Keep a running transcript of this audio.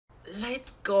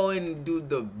let's go and do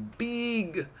the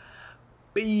big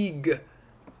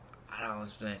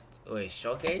announcement. Wait,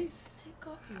 showcase?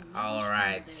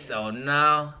 Alright, so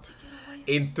now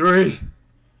in 3,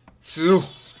 2,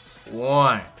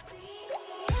 1.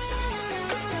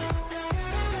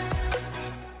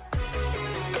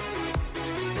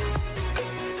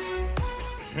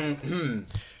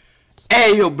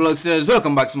 Hey yo Blocksters,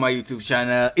 welcome back to my YouTube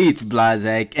channel. It's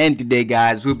BlaZaCkk, and today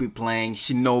guys we'll be playing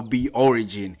Shinobi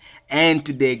Origin. And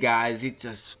today guys it's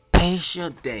a special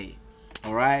day.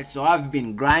 Alright, so I've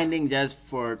been grinding just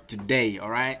for today.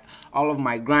 Alright, all of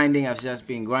my grinding I've just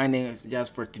been grinding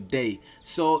just for today.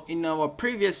 So in our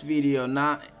previous video,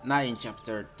 not in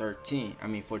chapter 13, I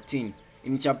mean 14,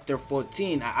 in chapter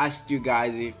 14 I asked you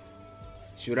guys if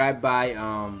should I buy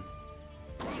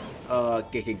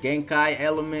Genkai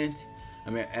element,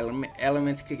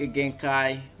 elements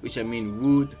Genkai, which I mean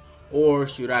wood, or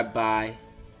should I buy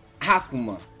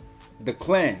Akuma, the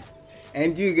clan?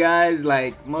 And you guys,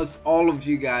 like most all of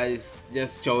you guys,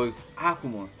 just chose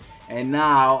Akuma, and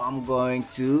now I'm going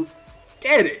to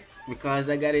get it because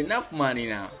I got enough money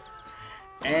now,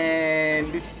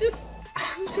 and it's just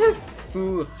I'm just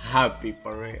too happy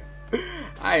for real.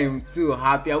 I am too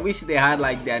happy. I wish they had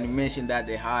like the animation that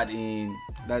they have in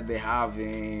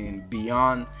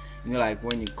Beyond, you know, like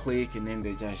when you click and then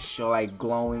they just show like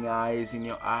glowing eyes in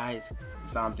your eyes,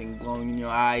 something glowing in your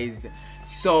eyes.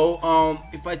 So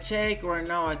if I check right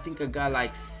now, I think I got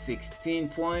like 16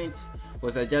 points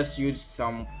because I just used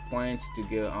some points to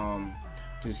get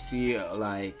to see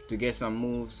like to get some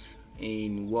moves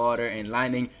in water and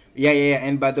lightning. Yeah,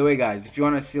 and by the way guys, if you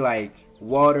want to see like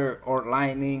water or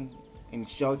lightning in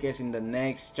showcase in the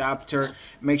next chapter,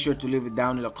 make sure to leave it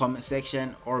down in the comment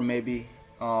section, or maybe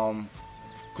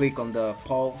click on the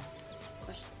poll.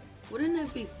 Question: wouldn't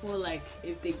it be cool like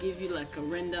if they give you like a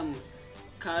random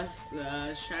cast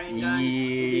Sharigan,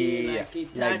 yeah, like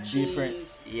Itachi's, like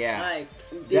different, yeah, like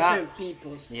different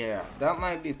people's? Yeah, that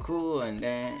might be cool, and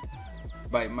then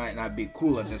but it might not be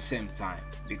cool at the same time,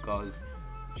 because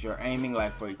if you're aiming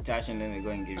like for Itachi and then they're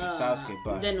going to give you Sasuke,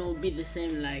 but then it will be the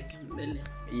same like Billy.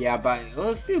 Yeah, but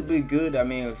it'll still be good. I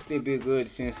mean, it'll still be good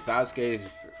since Sasuke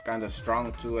is kind of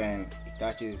strong too, and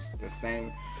Itachi is the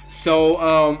same. So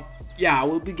yeah,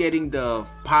 we'll be getting the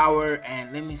power,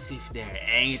 and let me see if there's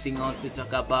anything else to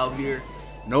talk about here.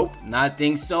 Nope,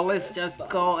 nothing. So let's just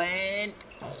go and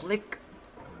click,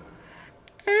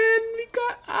 and we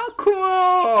got Akuma.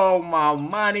 Oh, my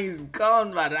money's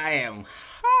gone, but I am happy.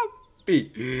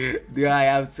 Do I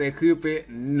have to equip it?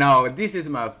 No, this is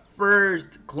my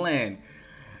first clan,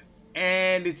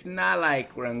 and it's not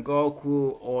like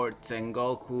Rengoku or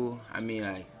Tengoku. I mean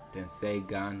like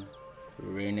Tenseigan,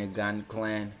 Rinnegan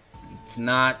clan. It's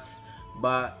not,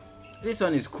 but this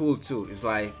one is cool too. It's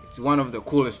like it's one of the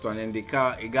coolest one, and it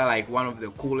got like one of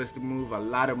the coolest moves, a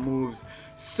lot of moves.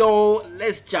 So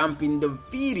let's jump in the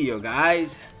video,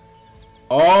 guys.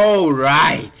 All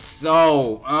right,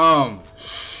 so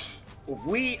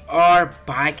we are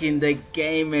back in the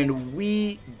game and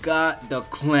we got the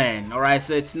clan. Alright,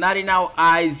 so it's not in our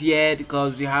eyes yet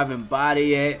because we haven't bought it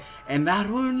yet, and I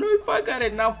don't know if I got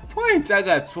enough points. I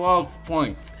got 12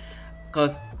 points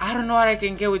because I don't know what I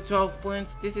can get with 12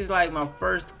 points. This is like my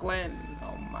first clan.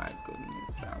 Oh my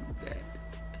goodness, I'm dead.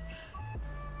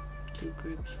 2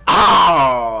 grips.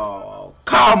 Oh,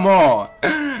 come on.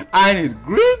 I need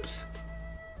grips.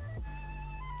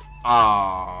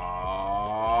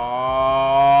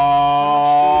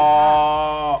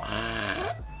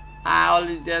 I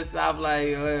only just have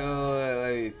like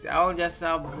let me see. I only just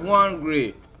have 1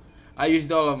 grip. I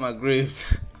used all of my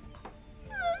grips.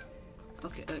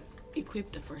 Okay,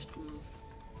 equip the first move.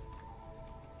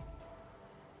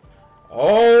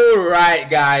 Alright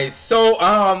guys, so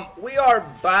we are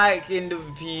back in the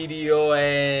video,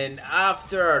 and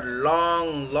after a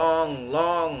long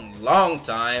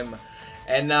time,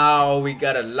 and now we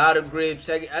got a lot of grips.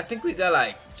 I think we got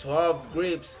like 12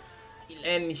 grips.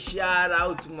 And shout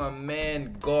out to my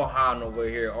man Gohan over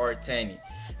here, or Tenny,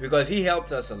 because he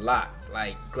helped us a lot,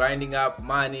 like grinding up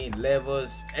money,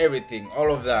 levels, everything,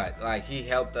 all of that. Like he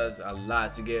helped us a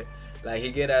lot to get, like he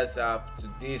get us up to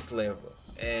this level,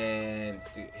 and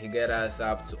he get us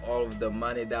up to all of the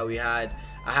money that we had.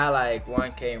 I had like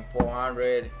 1K and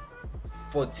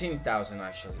 414,000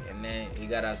 actually, and then he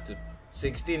got us to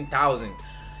 16,000.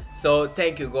 So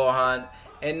thank you, Gohan.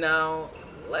 And now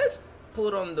let's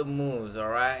put on the moves.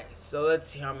 Alright, so let's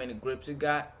see how many grips we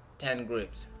got. 10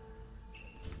 grips.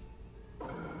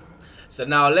 So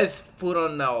now let's put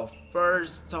on our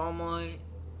first Tomoe.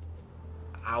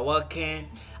 Awakening.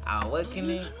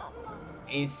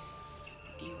 Do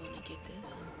you want to get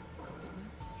this?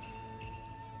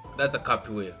 that's a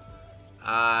copy wheel.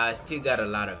 I still got a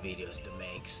lot of videos to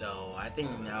make, so I think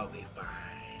I'll be fine.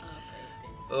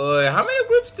 How many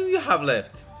grips do you have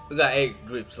left? We got 8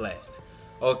 grips left.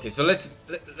 Okay, so let's.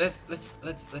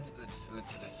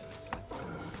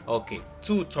 Okay,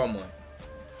 2 Tomoe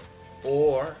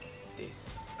or this.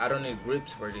 I don't need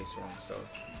grips for this one, so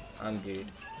I'm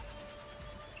good.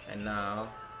 And now,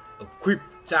 equip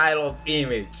title of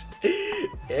image.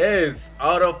 Yes,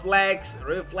 auto flex,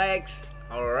 reflex.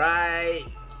 All right.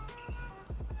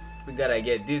 We gotta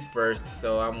get this first,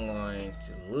 so I'm going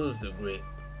to lose the grip.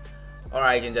 Or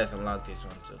I can just unlock this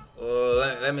one too.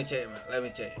 Oh, let me check. Let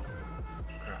me check.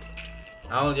 Crap.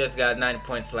 I only just got 9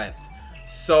 points left.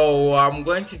 So I'm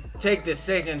going to take the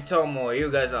second Tomoe. You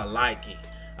guys are lucky.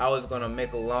 I was gonna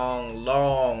make a long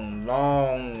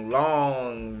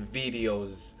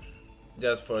videos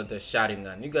just for the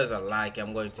Sharigan. You guys are lucky.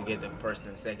 I'm going to get the first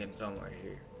and second Tomoe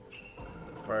here.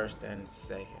 The first and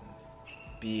second.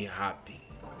 Be happy.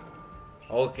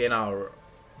 Okay, now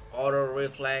auto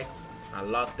reflex.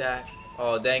 Unlock that.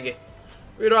 Oh dang it,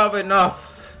 we don't have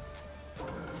enough.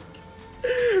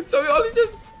 So we only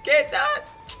just get that,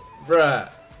 bruh.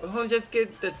 We only just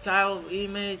get the tile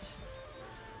image.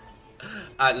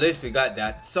 At least we got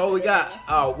that. So we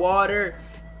got water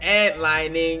and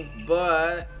lightning,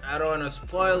 but I don't want to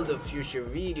spoil the future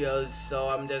videos, so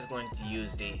I'm just going to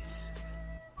use these.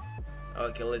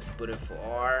 Okay, let's put it for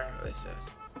R. Let's just.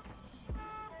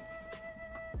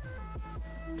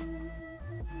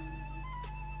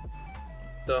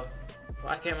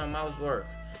 Why can't my mouse work?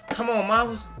 Come on,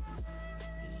 mouse.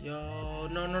 Yo,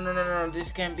 no,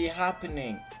 this can't be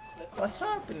happening. What's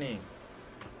happening?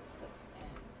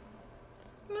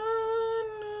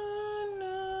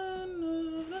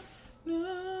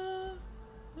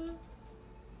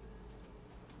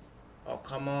 Oh,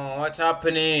 come on, what's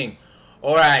happening?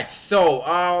 Alright,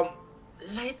 so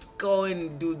let's go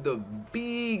and do the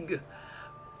big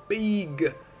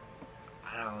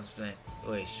announcement.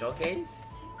 Wait, showcase?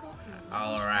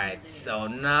 Alright, so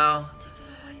now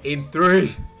in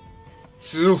 3,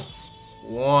 2,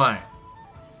 1.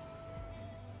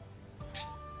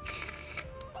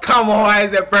 Come on, why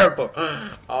is it purple?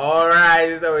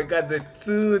 Alright, so we got the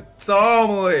 2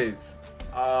 Tomoes.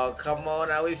 Oh, come on,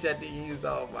 I wish I didn't use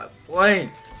all my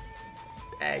points.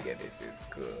 Dang it, this is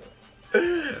cool.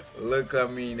 Look at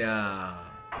me now.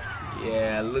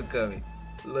 Yeah, look at me.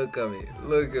 Look at me,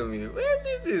 man,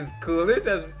 this is cool. This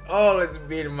has always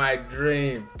been my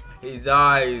dream. His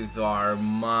eyes are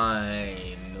mine.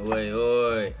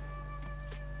 Wait.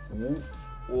 Woof,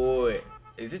 wait.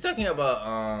 Is he talking about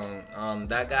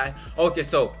that guy? Okay,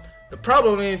 so the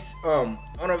problem is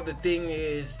one of the thing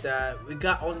is that we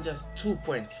got only just 2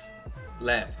 points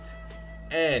left.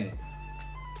 And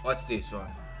what's this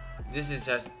one? This is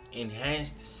just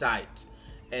enhanced sight.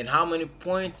 And how many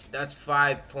points? That's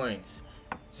 5 points.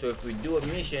 So if we do a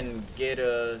mission, get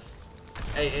us.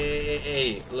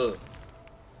 Hey, look.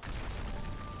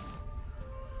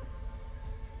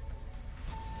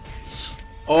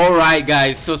 All right,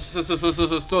 guys. So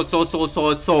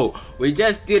we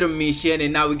just did a mission,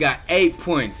 and now we got 8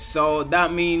 points. So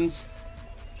that means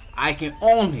I can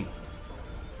only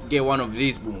get one of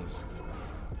these moves.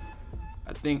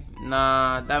 I think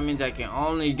that means I can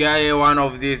only get one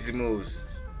of these moves.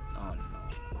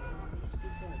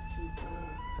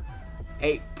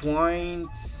 8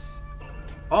 points.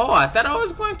 Oh, I thought I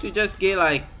was going to just get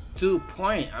like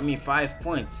 5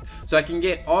 points. So I can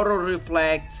get auto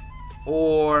reflect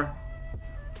or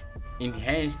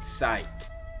enhanced sight.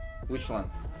 Which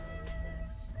one?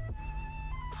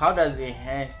 How does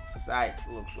enhanced sight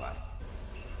looks like?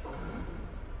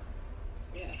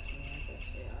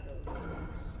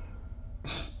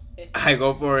 I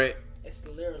go for it. It's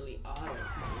literally auto.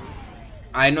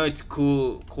 I know it's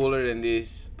cooler than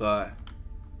this, but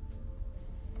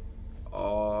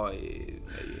oh,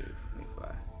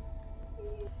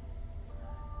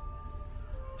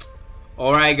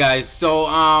 alright, guys. So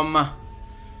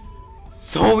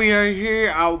we are here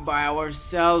out by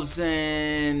ourselves,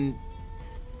 and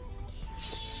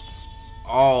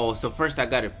so first I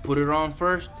gotta put it on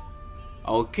first.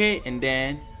 Okay, and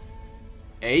then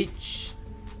H.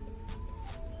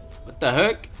 What the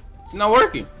heck? It's not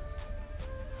working.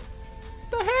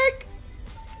 What the heck?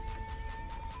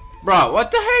 Bro, what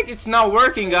the heck? It's not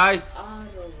working, guys.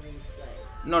 Auto reflex.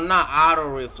 No, not auto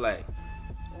reflect.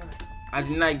 What? I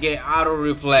did not get auto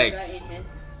reflect. You got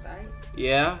enhanced sight?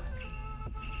 Yeah.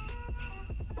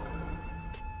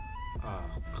 Oh,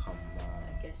 come on.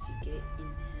 I guess you get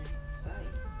enhanced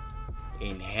sight.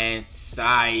 Enhanced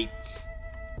sight.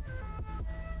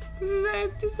 This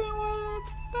ain't what I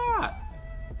thought.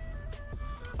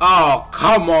 Oh,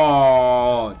 come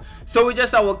on. So we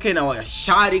just are working our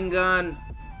Sharigan.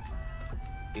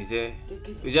 Is it?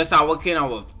 We just are working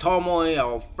our Tomoe,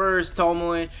 our first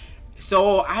Tomoe.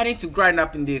 So I need to grind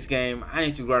up in this game. I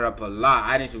need to grind up a lot.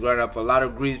 I need to grind up a lot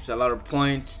of grips, a lot of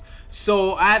points.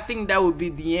 So I think that would be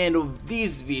the end of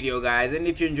this video, guys. And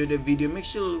if you enjoyed the video, make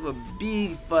sure to leave a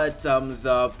big fat thumbs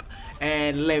up.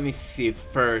 And let me see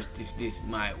first if this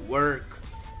might work.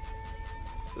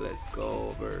 Let's go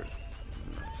over.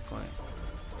 No, it's playing.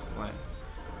 It's playing.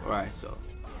 Alright, so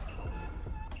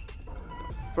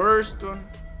first one.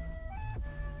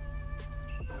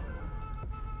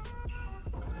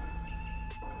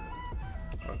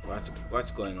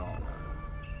 What's going on?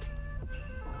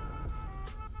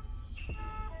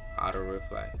 Auto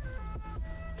reflect.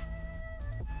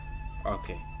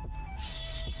 Okay.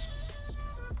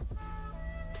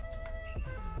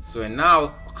 So now,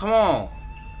 come on.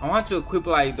 I want to equip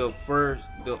like the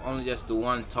only just the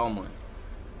one Tomoe.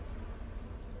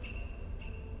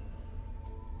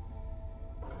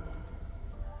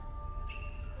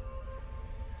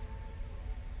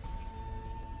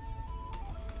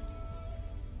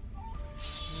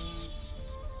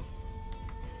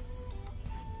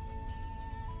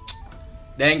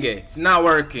 Dang it, it's not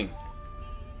working.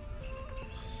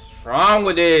 What's wrong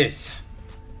with this?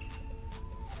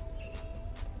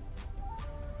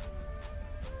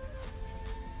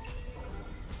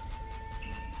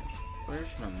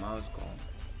 Where's my mouse going?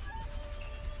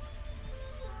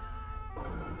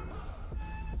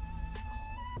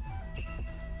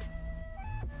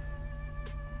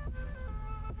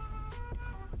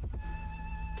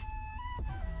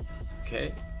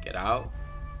 Okay, get out.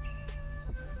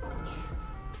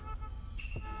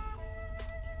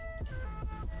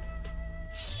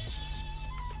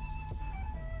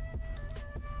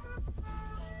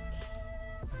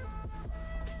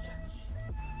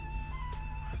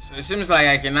 So it seems like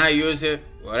I cannot use it,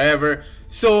 whatever.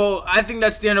 So I think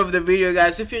that's the end of the video,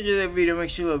 guys. If you enjoyed the video, make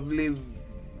sure to leave.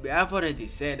 I've already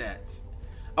said that.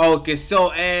 Okay,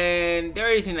 so and there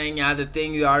isn't any other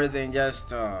thing other than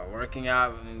just working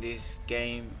out in this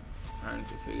game, trying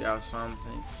to figure out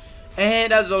something.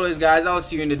 And as always, guys, I'll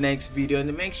see you in the next video.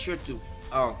 And make sure to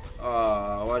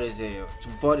to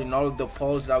vote in all of the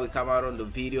polls that will come out on the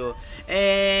video,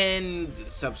 and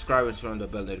subscribe and turn on the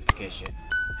bell notification.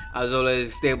 As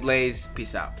always, stay blaze.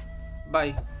 Peace out.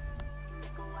 Bye.